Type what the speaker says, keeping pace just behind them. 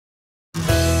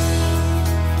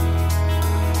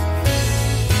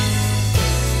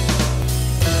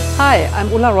Hi,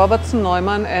 I'm Robertson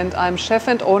Nuemann and I'm chef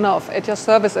and owner of At Your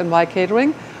Service in Y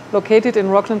Catering, located in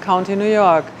Rockland County, New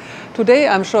York. Today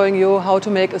I'm showing you how to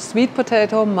make a sweet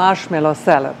potato marshmallow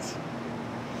salad.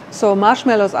 So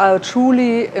marshmallows are a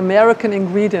truly American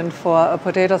ingredient for a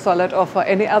potato salad or for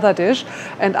any other dish,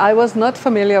 and I was not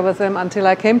familiar with them until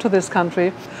I came to this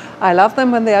country. I love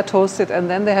them when they are toasted and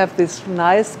then they have this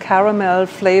nice caramel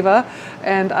flavor,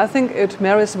 and I think it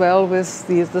marries well with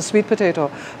the sweet potato.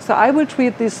 So I will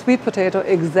treat this sweet potato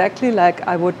exactly like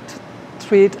I would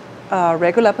treat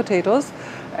regular potatoes,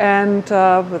 and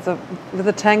with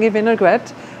a tangy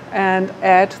vinaigrette, and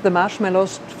add the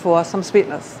marshmallows for some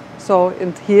sweetness. So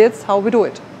here's how we do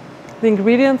it. The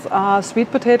ingredients are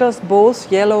sweet potatoes,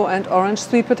 both yellow and orange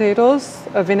sweet potatoes,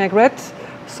 a vinaigrette,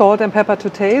 salt and pepper to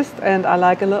taste, and I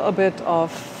like a little bit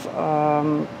of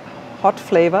hot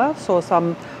flavor, so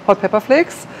some hot pepper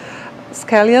flakes,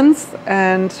 scallions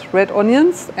and red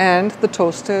onions, and the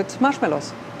toasted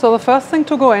marshmallows. So the first thing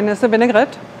to go in is the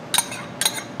vinaigrette,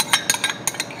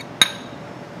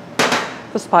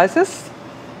 the spices.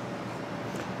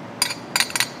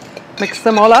 Mix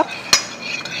them all up.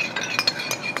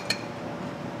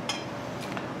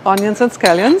 Onions and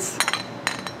scallions.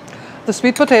 The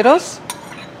sweet potatoes.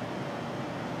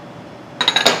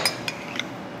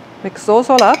 Mix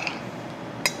those all up.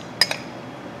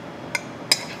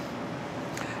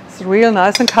 It's a real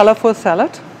nice and colorful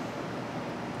salad.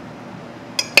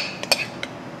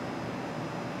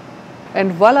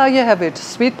 And voila, you have it.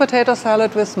 Sweet potato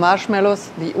salad with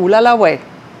marshmallows the ooh la la way.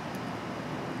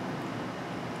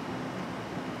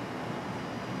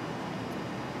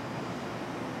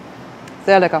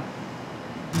 Sehr lecker.